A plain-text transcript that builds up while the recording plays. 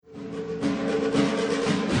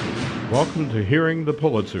Welcome to Hearing the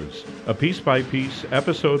Pulitzers, a piece-by-piece,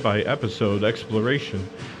 episode-by-episode exploration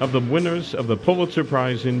of the winners of the Pulitzer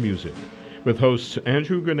Prize in Music, with hosts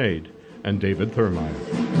Andrew Grenade and David Thurmeyer.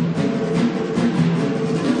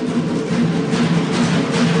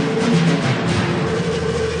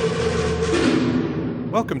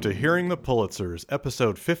 Welcome to Hearing the Pulitzers,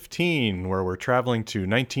 episode 15, where we're traveling to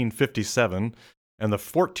 1957, and the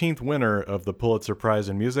 14th winner of the Pulitzer Prize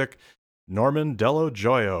in Music, Norman Dello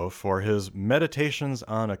Joio, for his Meditations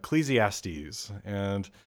on Ecclesiastes. And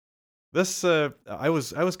this, I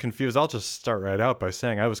was confused. I'll just start right out by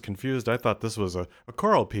saying I was confused. I thought this was a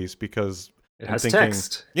choral piece because it has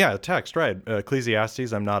text. Yeah, text, right.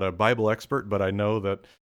 Ecclesiastes, I'm not a Bible expert, but I know that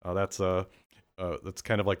that's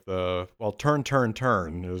kind of like Turn, Turn,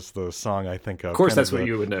 Turn is the song I think of. Of course, that's what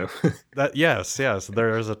you would know. Yes.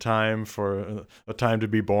 There's a time for a time to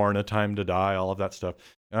be born, a time to die, all of that stuff.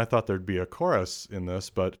 And I thought there'd be a chorus in this,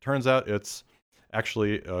 but it turns out it's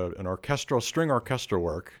actually an string orchestra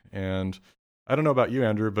work. And I don't know about you,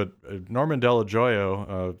 Andrew, but Norman Dello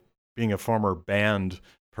Joio, being a former band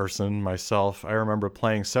person myself, I remember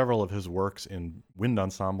playing several of his works in wind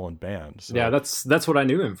ensemble and band. So, yeah, that's what I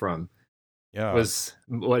knew him from. Yeah,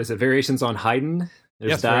 what is it? Variations on Haydn.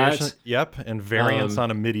 There's that. Yep, and variants on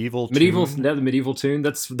a medieval tune. The medieval tune.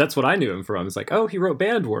 That's what I knew him from. It's like, oh, he wrote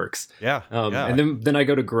band works. Yeah, yeah. And then I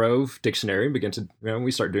go to Grove Dictionary and begin to, we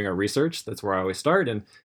start doing our research. That's where I always start. And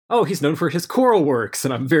he's known for his choral works,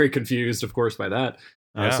 and I'm very confused, of course, by that.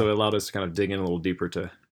 So it allowed us to kind of dig in a little deeper to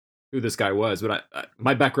who this guy was. But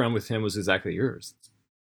my background with him was exactly yours.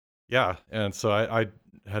 Yeah, and so I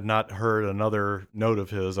had not heard another note of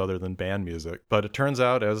his other than band music. But it turns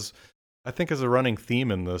out, as a running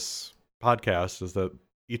theme in this podcast, is that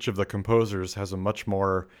each of the composers has a much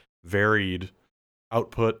more varied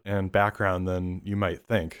output and background than you might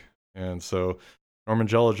think. And so Norman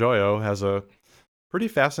Dello Joio has a pretty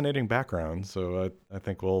fascinating background. So I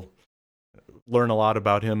think we'll learn a lot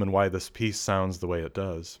about him and why this piece sounds the way it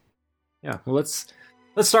does. Yeah, well, let's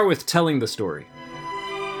start with telling the story.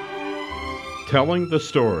 Telling the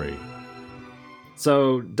story.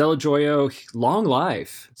 So Dello Joio, long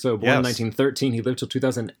life. So born in 1913, he lived till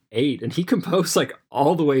 2008, and he composed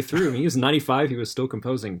all the way through. I mean, he was 95, he was still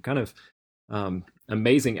composing. Kind of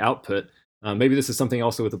amazing output. Maybe this is something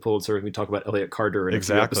also with the Pulitzer. We talk about Elliott Carter in a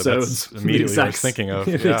few episodes. That's immediately what I was thinking of.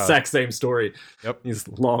 Yeah. The exact same story. Yep. These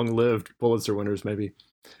long-lived Pulitzer winners, maybe.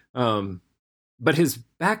 But his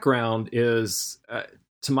background is,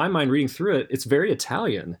 to my mind, reading through it, it's very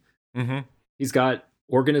Italian. Mm-hmm. He's got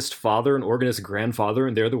organist father and organist grandfather,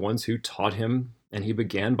 and they're the ones who taught him, and he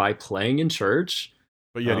began by playing in church.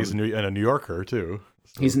 But yet he's a New Yorker, too.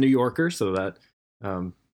 So. He's a New Yorker, so that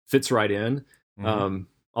fits right in. Mm-hmm.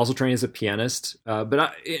 Also trained as a pianist.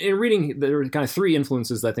 But in reading, there are kind of three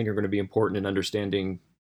influences that I think are going to be important in understanding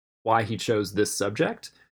why he chose this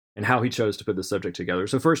subject and how he chose to put the subject together.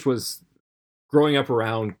 So first was growing up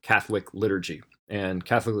around Catholic liturgy and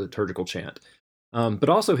Catholic liturgical chant. But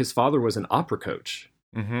also his father was an opera coach.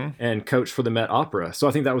 Mm-hmm. And coach for the Met Opera. So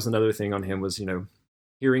I think that was another thing on him was,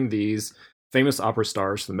 hearing these famous opera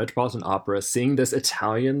stars from the Metropolitan Opera, seeing this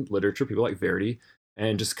Italian literature, people like Verdi,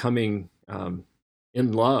 and just coming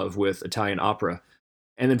in love with Italian opera.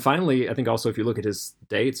 And then finally, I think also if you look at his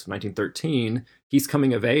dates, 1913, he's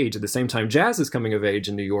coming of age at the same time jazz is coming of age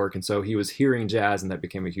in New York. And so he was hearing jazz, and that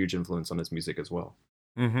became a huge influence on his music as well.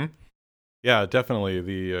 Mm-hmm. Yeah, definitely.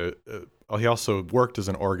 He also worked as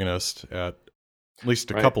an organist at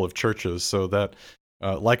least a couple of churches, so that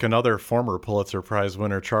like another former Pulitzer Prize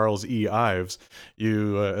winner, Charles E. Ives,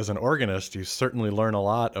 you as an organist, you certainly learn a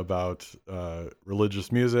lot about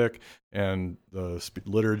religious music and the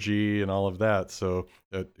liturgy and all of that. So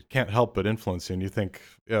it can't help but influence you. And you think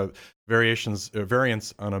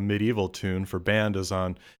variants on a medieval tune for band is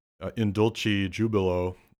on In Dulci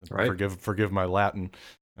Jubilo. Right. Forgive my Latin,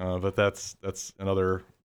 but that's another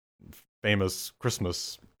famous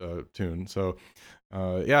Christmas tune. So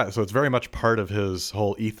so it's very much part of his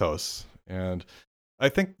whole ethos. And I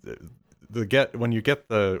think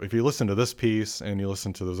if you listen to this piece and you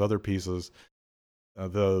listen to those other pieces,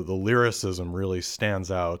 the lyricism really stands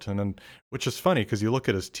out. And then, which is funny because you look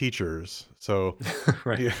at his teachers. So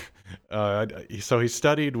right. So he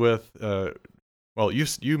studied with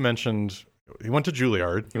you mentioned he went to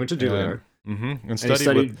Juilliard. He went to Juilliard. And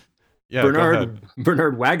studied with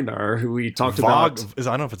Bernard Wagner, who we talked about. I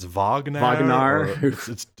don't know if it's Wagner. Wagner.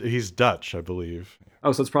 He's Dutch, I believe.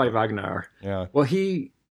 Oh, so it's probably Wagner. Yeah. Well,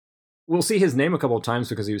 we'll see his name a couple of times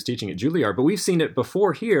because he was teaching at Juilliard, but we've seen it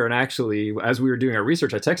before here. And actually, as we were doing our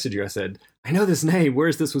research, I texted you. I said, I know this name. Where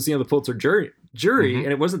is this? Was he on the Pulitzer jury? Mm-hmm.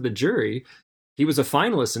 And it wasn't the jury. he was a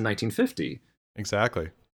finalist in 1950. Exactly.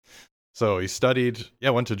 So he studied,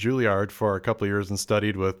 went to Juilliard for a couple of years and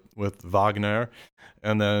studied with Wagner,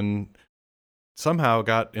 and then somehow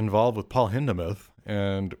got involved with Paul Hindemith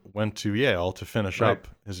and went to Yale to finish up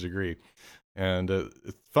his degree. And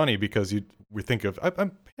it's funny because we think of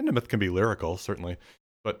Hindemith can be lyrical, certainly,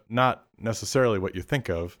 but not necessarily what you think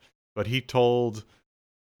of. But he told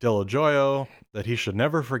Della Gioia that he should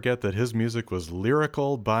never forget that his music was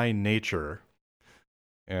lyrical by nature.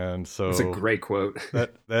 And so it's a great quote.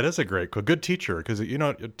 that is a great quote. Good teacher, because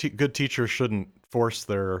good teachers shouldn't force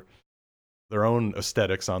their own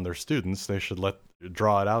aesthetics on their students. They should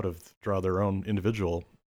draw their own individual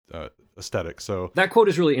aesthetic. So that quote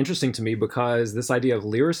is really interesting to me because this idea of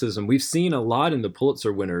lyricism we've seen a lot in the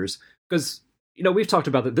Pulitzer winners, because we've talked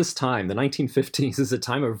about that this time, the 1950s, is a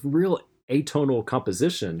time of real atonal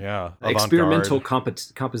composition, experimental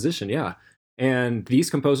composition, And these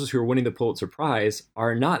composers who are winning the Pulitzer Prize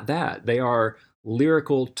are not that. They are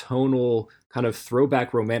lyrical, tonal, kind of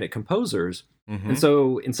throwback romantic composers. Mm-hmm. And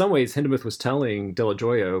so in some ways, Hindemith was telling Della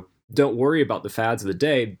Gioia, don't worry about the fads of the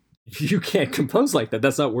day. You can't compose like that.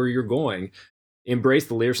 That's not where you're going. Embrace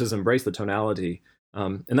the lyricism, embrace the tonality.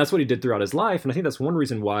 And that's what he did throughout his life. And I think that's one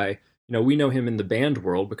reason why, we know him in the band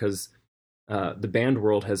world, because the band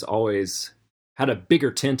world has always had a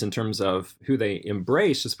bigger tint in terms of who they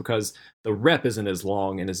embrace, just because the rep isn't as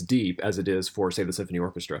long and as deep as it is for, say, the symphony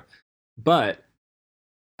orchestra. But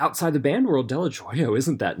outside the band world, Della Gioia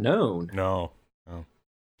isn't that known. No,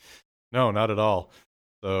 not at all.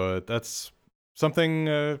 So that's something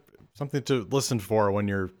to listen for when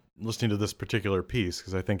you're listening to this particular piece,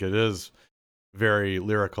 because I think it is very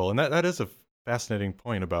lyrical. And that is a fascinating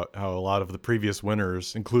point about how a lot of the previous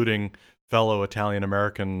winners, including fellow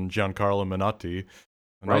Italian-American Giancarlo Menotti,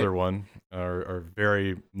 another one, are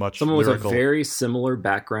very much someone lyrical. With a very similar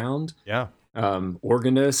background. Yeah.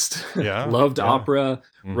 Organist, loved opera,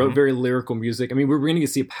 wrote very lyrical music. I mean, we're beginning to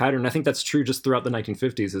see a pattern. I think that's true just throughout the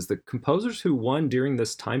 1950s, is the composers who won during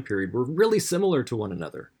this time period were really similar to one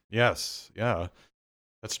another. Yes, yeah,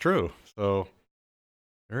 that's true. So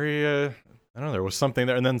very, I don't know, there was something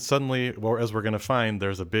there. And then suddenly, as we're going to find,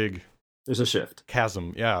 there's a shift.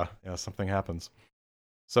 Chasm, yeah, something happens.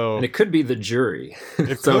 So, and it could be the jury.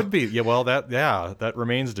 It could be, that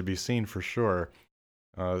remains to be seen for sure.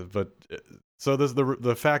 But so there's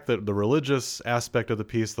the fact that the religious aspect of the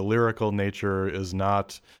piece, the lyrical nature, is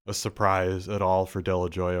not a surprise at all for Della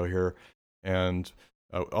Gioia here. And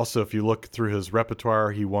also, if you look through his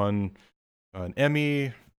repertoire, he won an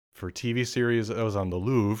Emmy for TV series that was on the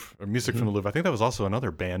Louvre, or music from the Louvre. I think that was also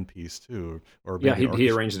another band piece too,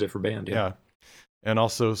 he arranged it for band. Yeah, and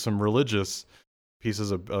also some religious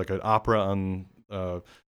pieces of like an opera on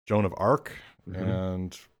Joan of Arc,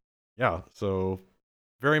 and so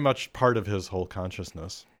very much part of his whole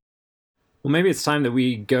consciousness. Well, maybe it's time that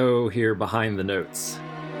we go here behind the notes.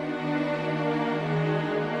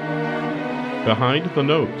 Behind the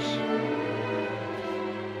notes.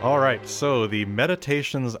 All right, so the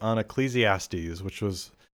Meditations on Ecclesiastes, which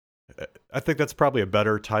was, I think that's probably a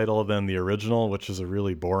better title than the original, which is a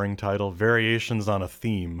really boring title. Variations on a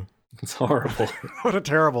Theme. It's horrible. What a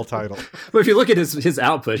terrible title. But if you look at his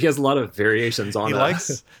output, he has a lot of variations on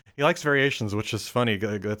that. He likes variations, which is funny.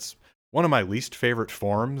 That's one of my least favorite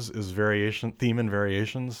forms, is theme and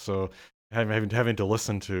variations. So having to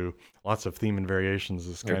listen to lots of theme and variations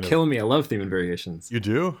is kind of killing me. I love theme and variations. You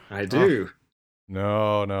do? I do.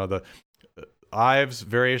 No, the Ives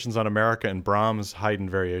Variations on America and Brahms Haydn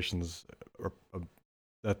Variations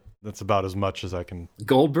that's about as much as I can.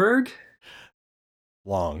 Goldberg?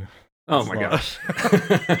 Long. Oh my gosh.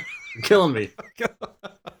 Killing me.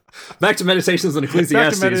 Back to Meditations on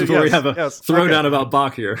Ecclesiastes before we have a throwdown about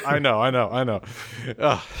Bach here. I know.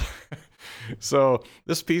 So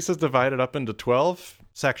this piece is divided up into 12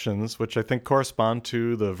 sections, which I think correspond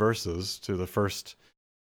to the verses, to the first,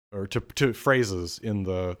 or to phrases in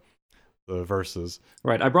the verses.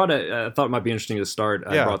 Right. I thought it might be interesting to start.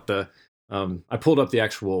 I brought I pulled up the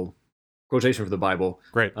actual quotation for the Bible.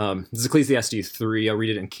 Great. This is Ecclesiastes 3. I'll read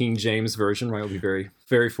it in King James Version, right? It'll be very,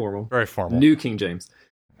 very formal. Very formal. New King James.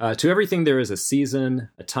 To everything there is a season,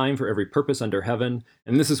 a time for every purpose under heaven.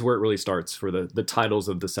 And this is where it really starts for the titles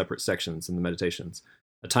of the separate sections in the Meditations.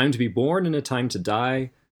 A time to be born and a time to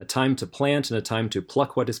die, a time to plant and a time to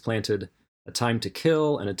pluck what is planted, a time to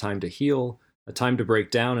kill and a time to heal, a time to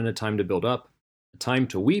break down and a time to build up, a time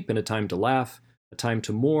to weep and a time to laugh, a time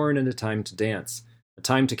to mourn and a time to dance, a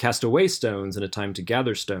time to cast away stones and a time to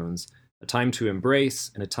gather stones, a time to embrace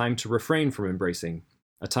and a time to refrain from embracing,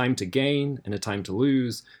 a time to gain and a time to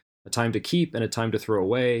lose, a time to keep and a time to throw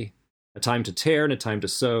away, a time to tear and a time to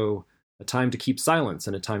sow, a time to keep silence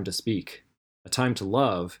and a time to speak, a time to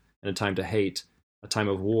love and a time to hate, a time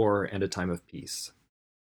of war and a time of peace.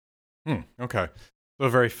 Okay. So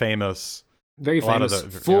very famous. Very famous,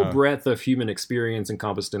 full breadth of human experience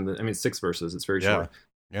encompassed in 6 verses. It's very short.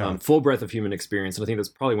 Yeah. Full breadth of human experience. And I think that's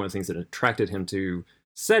probably one of the things that attracted him to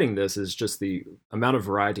setting this is just the amount of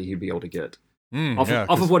variety he'd be able to get off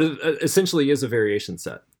of what essentially is a variation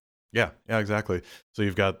set. Yeah, exactly. So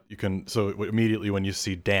immediately when you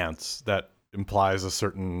see dance, that implies a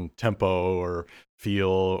certain tempo or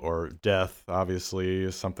feel, or death, obviously,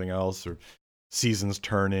 is something else, or seasons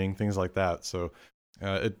turning, things like that. So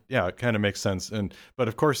it kind of makes sense. But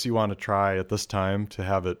of course you want to try at this time to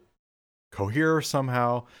have it cohere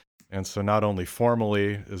somehow. And so not only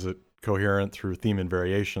formally is it coherent through theme and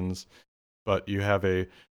variations, but you have a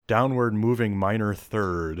downward moving minor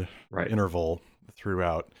third interval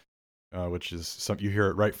throughout, which is you hear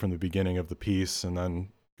it right from the beginning of the piece and then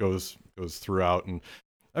goes throughout. And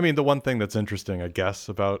I mean, the one thing that's interesting, I guess,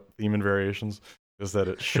 about theme and variations is that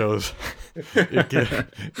it shows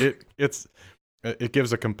it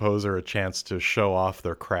gives a composer a chance to show off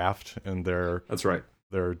their craft and their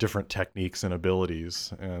different techniques and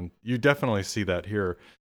abilities, and you definitely see that here.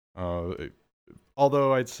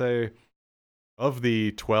 Although I'd say of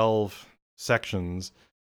the 12 sections,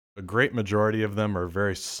 a great majority of them are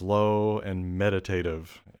very slow and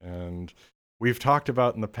meditative, and we've talked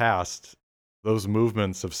about in the past those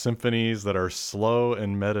movements of symphonies that are slow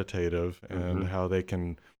and meditative, and how they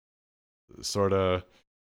can sort of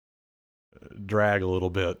drag a little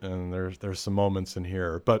bit. And there's some moments in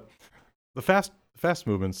here, but the fast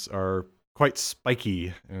movements are quite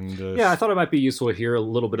spiky. And I thought it might be useful to hear a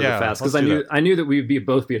little bit of the fast, because I knew that we'd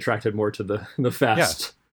both be attracted more to the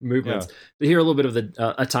fast movements. To hear a little bit of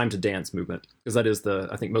the a time to dance movement, because that is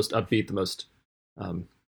I think most upbeat, the most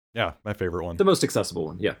my favorite one, the most accessible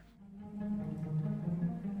one. Yeah.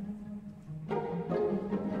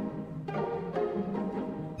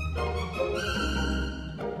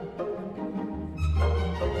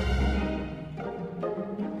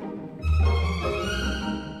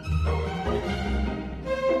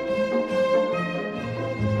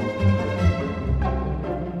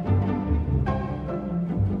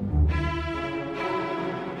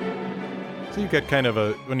 You get kind of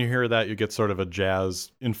when you hear that, you get sort of a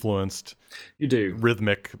jazz influenced,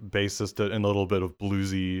 rhythmic basis and a little bit of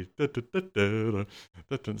bluesy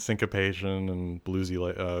syncopation and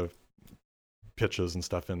bluesy pitches and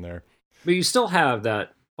stuff in there. But you still have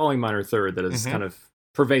that falling minor third that is kind of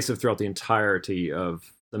pervasive throughout the entirety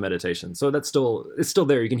of the meditation. So it's still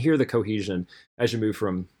there. You can hear the cohesion as you move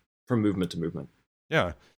from movement to movement.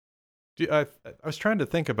 Yeah. I was trying to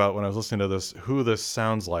think about, when I was listening to this, who this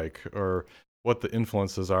sounds like or what the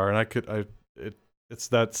influences are, and it's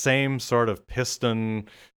that same sort of piston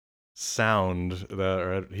sound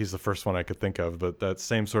he's the first one I could think of, but that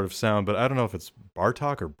same sort of sound. But I don't know if it's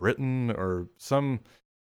Bartok or Britten or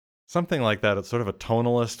something like that. It's sort of a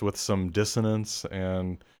tonalist with some dissonance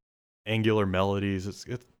and angular melodies. It's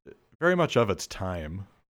very much of its time.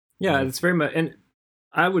 Yeah, it's very much, and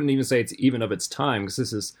I wouldn't even say it's even of its time,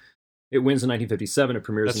 because it wins in 1957. It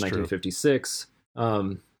premieres in 1956.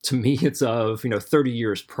 To me, it's of 30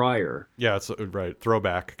 years prior. Yeah, it's right,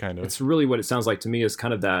 throwback kind of. It's really what it sounds like to me is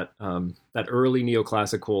kind of that early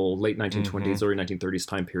neoclassical, late 1920s, early 1930s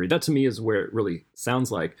time period. That to me is where it really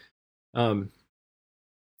sounds like. To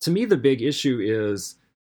me, the big issue is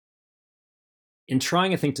in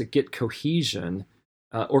trying, I think, to get cohesion.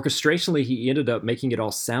 Orchestrationally, he ended up making it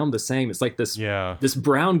all sound the same. It's like this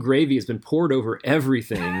brown gravy has been poured over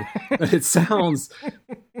everything. It sounds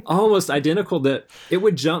almost identical, that it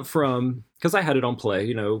would jump from, because I had it on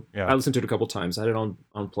play, I listened to it a couple times. I had it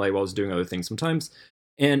on play while I was doing other things sometimes,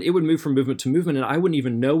 and it would move from movement to movement, and I wouldn't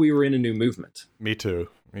even know we were in a new movement. Me too.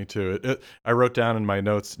 I wrote down in my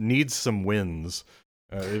notes, needs some winds.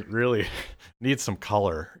 It really needs some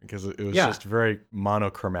color, because it was just very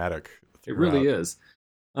monochromatic throughout. It really is.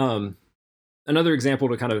 Another example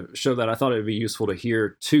to kind of show that, I thought it would be useful to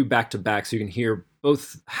hear two back to back, so you can hear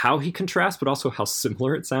both how he contrasts, but also how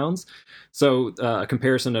similar it sounds. So a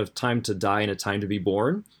comparison of Time to Die and A Time to Be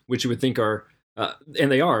Born, which you would think are,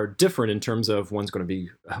 and they are different in terms of one's going to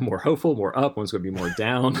be more hopeful, more up, one's going to be more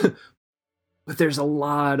down. But there's a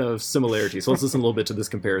lot of similarities. So let's listen a little bit to this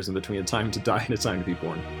comparison between A Time to Die and A Time to Be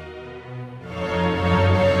Born.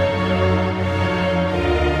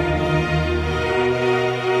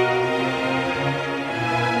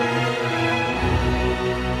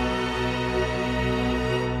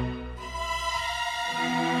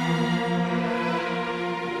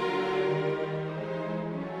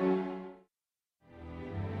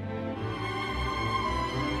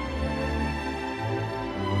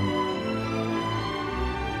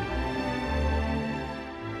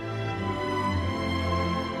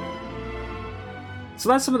 So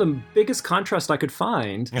that's some of the biggest contrast I could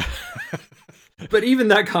find. But even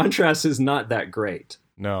that contrast is not that great.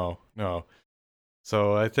 No.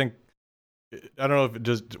 So I think, I don't know if it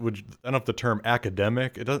just would. I don't know if the term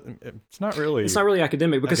academic. It doesn't. It's not really. It's not really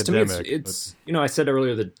academic because to me, academic, it's you know, I said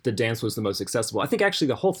earlier that the dance was the most accessible. I think actually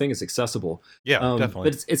the whole thing is accessible. Yeah, definitely.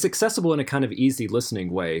 But it's accessible in a kind of easy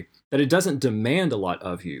listening way that it doesn't demand a lot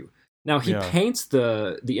of you. Now he paints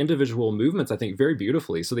the individual movements, I think, very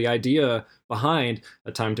beautifully. So the idea behind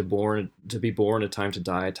a time to be born, a time to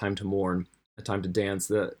die, a time to mourn, a time to dance,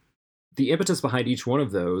 the impetus behind each one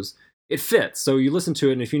of those, it fits. So you listen to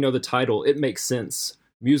it, and if you know the title, it makes sense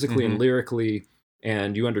musically and lyrically,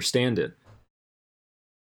 and you understand it.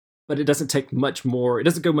 But it doesn't take much more. It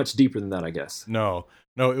doesn't go much deeper than that, I guess. No,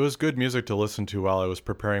 it was good music to listen to while I was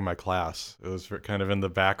preparing my class. It was kind of in the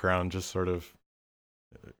background, just sort of,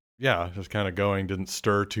 just kind of going, didn't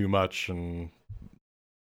stir too much, and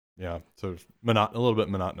so a little bit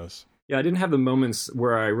monotonous. Yeah, I didn't have the moments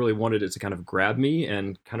where I really wanted it to kind of grab me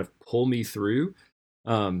and kind of pull me through.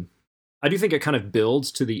 I do think it kind of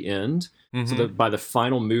builds to the end, so that by the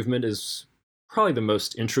final movement is probably the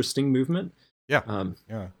most interesting movement. Yeah.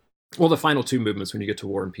 Well, the final two movements when you get to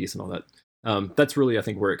War and Peace and all that, that's really, I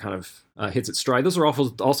think, where it kind of hits its stride. Those are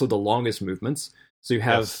also the longest movements. So you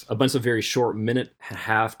have a bunch of very short 1.5 minute,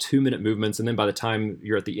 2-minute movements, and then by the time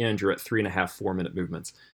you're at the end, you're at 3.5, 4-minute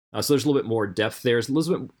movements. So there's a little bit more depth there. There's a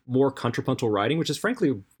little bit more contrapuntal writing, which is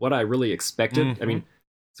frankly what I really expected. I mean,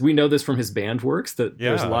 so we know this from his band works, that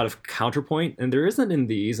there's a lot of counterpoint, and there isn't in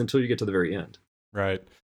these until you get to the very end. Right.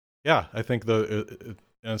 Yeah, I think and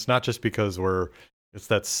it's not just because it's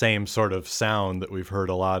that same sort of sound that we've heard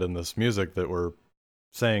a lot in this music that we're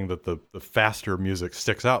saying that the faster music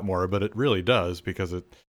sticks out more, but it really does because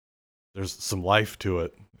there's some life to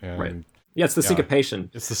it. And, right. Yeah, it's the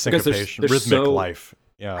syncopation. It's the syncopation, there's rhythmic life.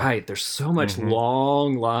 Yeah. Right. There's so much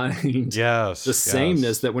long lines. Yes. The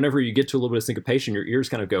sameness that whenever you get to a little bit of syncopation, your ears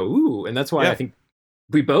kind of go, ooh. And that's why I think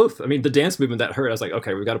we both, I mean, the dance movement that hurt, I was like,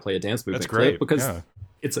 okay, we've got to play a dance movement. That's great. Because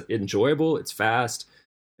it's enjoyable. It's fast.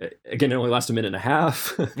 Again, it only lasts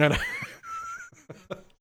 1.5 minutes.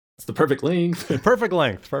 It's the perfect length. Perfect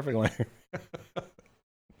length.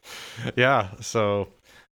 Yeah. So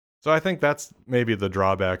I think that's maybe the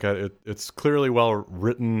drawback. It's clearly well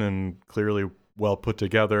written and clearly well put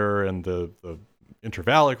together, and the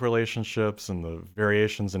intervallic relationships and the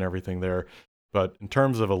variations and everything there. But in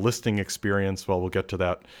terms of a listening experience, well, we'll get to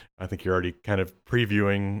that. I think you're already kind of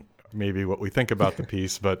previewing maybe what we think about the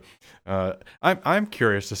piece. But I'm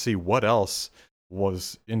curious to see what else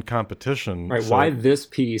was in competition. Right, why this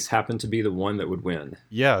piece happened to be the one that would win.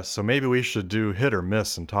 Yeah, so maybe we should do hit or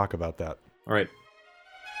miss and talk about that. All right.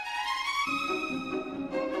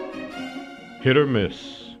 Hit or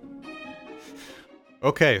miss.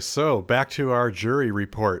 Okay, so back to our jury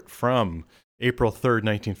report from April 3rd,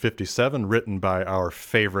 1957, written by our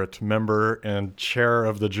favorite member and chair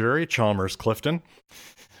of the jury, Chalmers Clifton,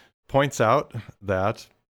 points out that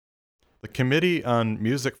the Committee on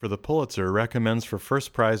Music for the Pulitzer recommends for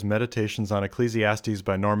first prize Meditations on Ecclesiastes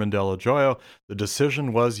by Norman Dello. The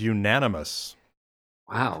decision was unanimous.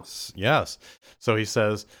 Wow. Yes. So he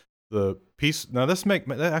says the piece. Now this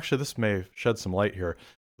may shed some light here.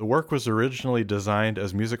 The work was originally designed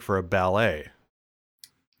as music for a ballet.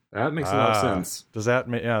 That makes a lot of sense. Does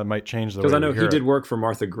that? It might change the way. Because I know he it. did work for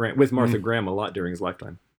Martha Graham a lot during his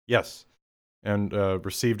lifetime. Yes, and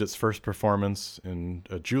received its first performance in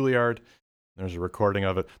Juilliard. There's a recording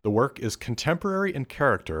of it. The work is contemporary in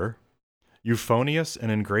character, euphonious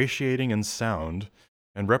and ingratiating in sound,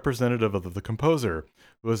 and representative of the composer,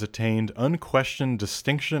 who has attained unquestioned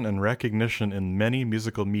distinction and recognition in many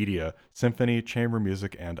musical media, symphony, chamber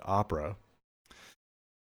music, and opera.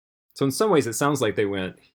 So in some ways, it sounds like they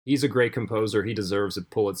went, he's a great composer, he deserves a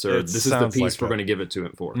Pulitzer, this is the piece we're going to give it to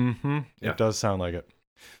him for. Mm-hmm. Yeah. It does sound like it.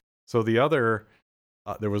 So the other,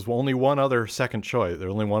 there was only one other second choice, there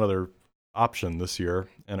was only one other option this year,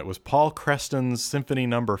 and it was Paul Creston's Symphony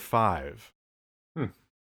No. 5.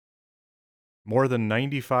 More than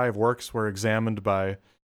 95 works were examined by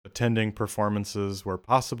attending performances where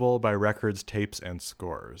possible by records, tapes, and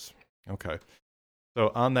scores. Okay.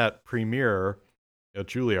 So on that premiere at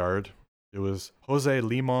Juilliard, it was Jose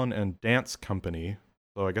Limon and Dance Company.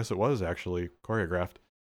 So I guess it was actually choreographed.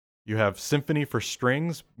 You have Symphony for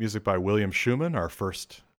Strings, music by William Schumann, our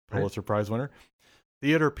first Pulitzer Prize winner.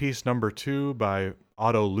 Theater Piece No. 2 by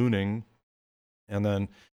Otto Luning. And then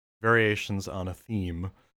Variations on a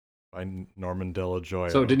Theme by Norman Dello. So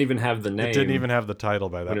it didn't even have the name. It didn't even have the title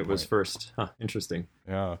by that when point. It was first. Huh, interesting.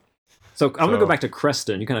 Yeah. So I'm going to go back to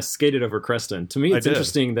Creston. You kind of skated over Creston. To me, it's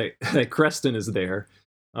interesting that Creston is there.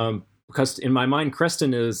 But because in my mind,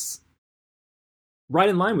 Creston is right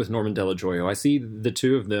in line with Norman Delagioio. I see the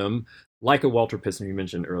two of them like a Walter Piston you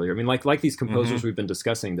mentioned earlier. I mean, like these composers we've been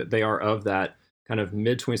discussing, that they are of that kind of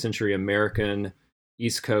mid-20th century American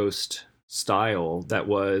East Coast style that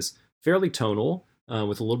was fairly tonal,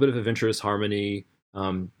 with a little bit of adventurous harmony,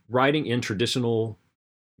 writing in traditional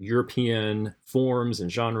European forms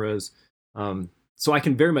and genres. So I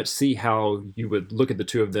can very much see how you would look at the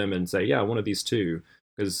two of them and say, yeah, one of these two.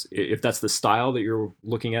 Because if that's the style that you're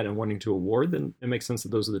looking at and wanting to award, then it makes sense that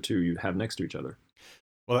those are the two you have next to each other.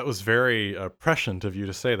 Well, that was very prescient of you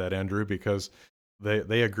to say that, Andrew, because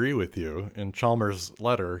they agree with you. In Chalmers'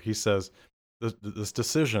 letter, he says this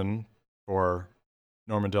decision for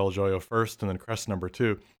Norman Delagioio first and then Creston number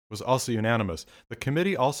 2 was also unanimous. The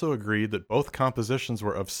committee also agreed that both compositions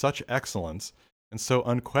were of such excellence and so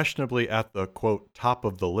unquestionably at the, quote, top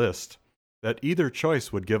of the list that either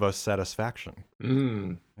choice would give us satisfaction.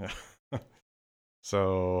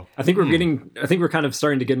 So I think we're kind of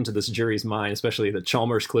starting to get into this jury's mind, especially the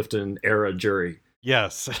Chalmers Clifton era jury.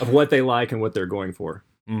 Yes. Of what they like and what they're going for.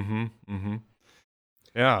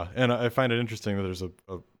 Yeah, and I find it interesting that there's a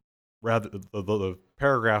rather the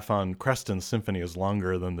paragraph on Creston's symphony is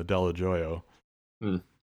longer than the Delagioio.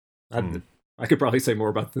 I could probably say more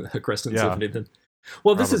about the Creston symphony than.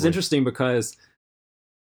 Well, this is interesting because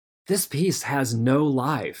this piece has no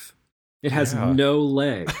life. It has no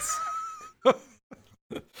legs.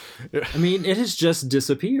 I mean, it has just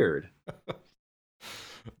disappeared.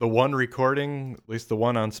 The one recording, at least the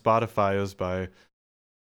one on Spotify, is by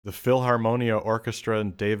the Philharmonia Orchestra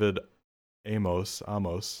and David Amos.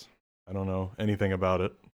 I don't know anything about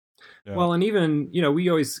it. Yeah. Well, and even, we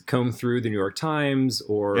always comb through the New York Times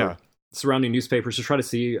or surrounding newspapers to try to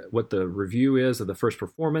see what the review is of the first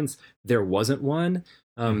performance. There wasn't one.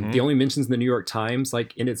 The only mentions in the New York Times,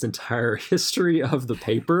 like in its entire history of the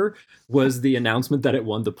paper, was the announcement that it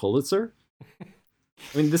won the Pulitzer.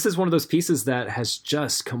 I mean, this is one of those pieces that has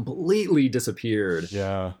just completely disappeared.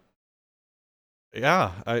 Yeah.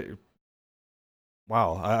 I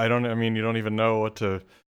mean, you don't even know what to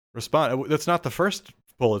respond. That's not the first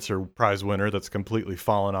Pulitzer Prize winner that's completely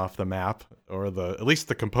fallen off the map, or at least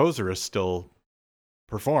the composer is still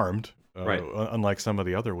performed. Right. Unlike some of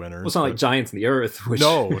the other winners. Well, it's not like Giants in the Earth, which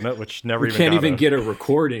which never we can't even get a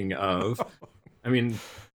recording of. I mean,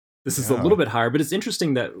 this is a little bit higher, but it's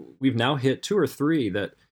interesting that we've now hit 2 or 3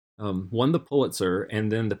 that won the Pulitzer,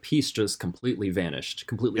 and then the piece just completely vanished,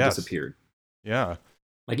 completely disappeared. Yeah.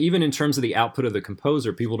 Like, even in terms of the output of the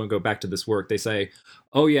composer, people don't go back to this work. They say,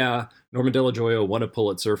 oh yeah, Norman Delagioio won a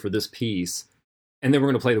Pulitzer for this piece, and then we're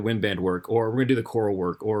going to play the wind band work, or we're going to do the choral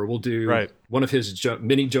work, or we'll do one of his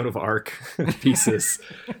mini Joan of Arc pieces.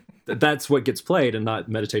 That's what gets played, and not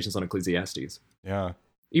Meditations on Ecclesiastes. Yeah.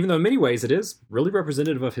 Even though in many ways it is really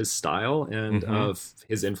representative of his style and of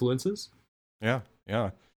his influences. Yeah.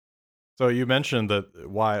 So you mentioned that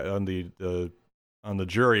why on the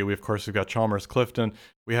jury, we've got Chalmers Clifton.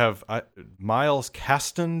 We have Miles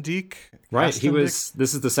Castendieck. Right. This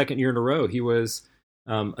is the second year in a row. He was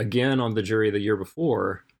again on the jury the year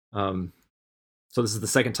before. So this is the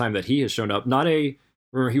second time that he has shown up.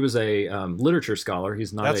 Remember, he was a literature scholar.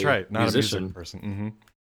 He's not not a music person.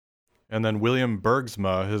 And then William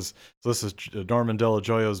Bergsma, this is Norman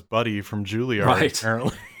Delagioio's buddy from Juilliard,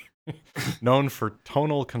 apparently. Known for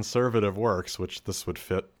tonal conservative works, which this would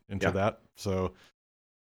fit into that. So,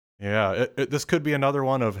 this could be another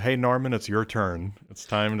one of, hey, Norman, it's your turn. It's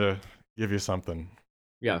time to give you something.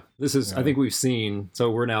 Yeah, this is, I think we've seen,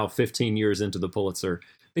 so we're now 15 years into the Pulitzer.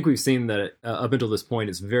 I think we've seen that up until this point,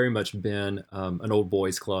 it's very much been an old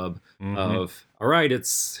boys club of, all right,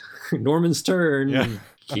 it's Norman's turn. Yeah.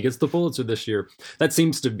 He gets the Pulitzer this year. That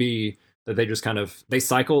seems to be that they just all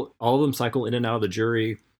of them cycle in and out of the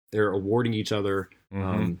jury. They're awarding each other.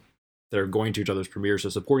 They're going to each other's premieres.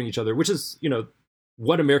 They're supporting each other, which is,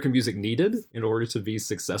 what American music needed in order to be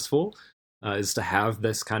successful, is to have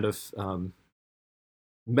this kind of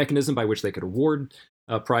mechanism by which they could award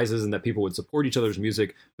prizes and that people would support each other's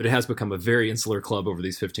music. But it has become a very insular club over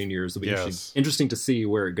these 15 years. It'll be interesting to see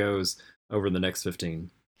where it goes over the next 15.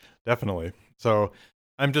 Definitely. So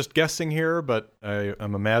I'm just guessing here, but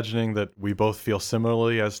I'm imagining that we both feel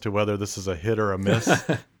similarly as to whether this is a hit or a miss.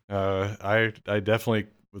 I definitely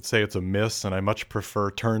would say it's a miss, and I much prefer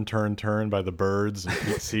Turn, Turn, Turn by the Byrds and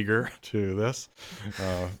Pete Seeger to this.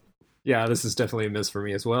 Yeah, this is definitely a miss for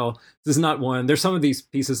me as well. This is not one. There's some of these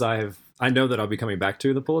pieces I know that I'll be coming back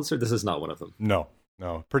to the Pulitzer. This is not one of them. No.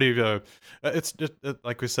 Pretty, it's just,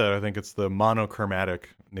 like we said, I think it's the monochromatic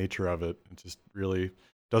nature of it. It just really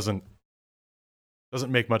doesn't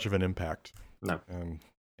make much of an impact. No.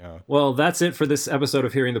 Yeah. Well, that's it for this episode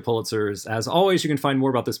of Hearing the Pulitzers. As always, you can find more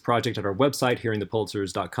about this project at our website,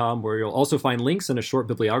 hearingthepulitzers.com, where you'll also find links and a short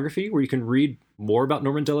bibliography where you can read more about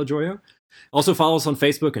Norman Della Gioia. Also follow us on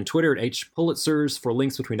Facebook and Twitter at HPulitzers for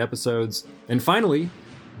links between episodes. And finally,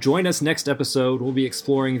 join us next episode. We'll be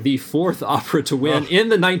exploring the fourth opera to win in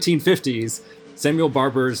the 1950s, Samuel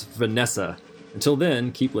Barber's Vanessa. Until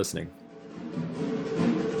then, keep listening.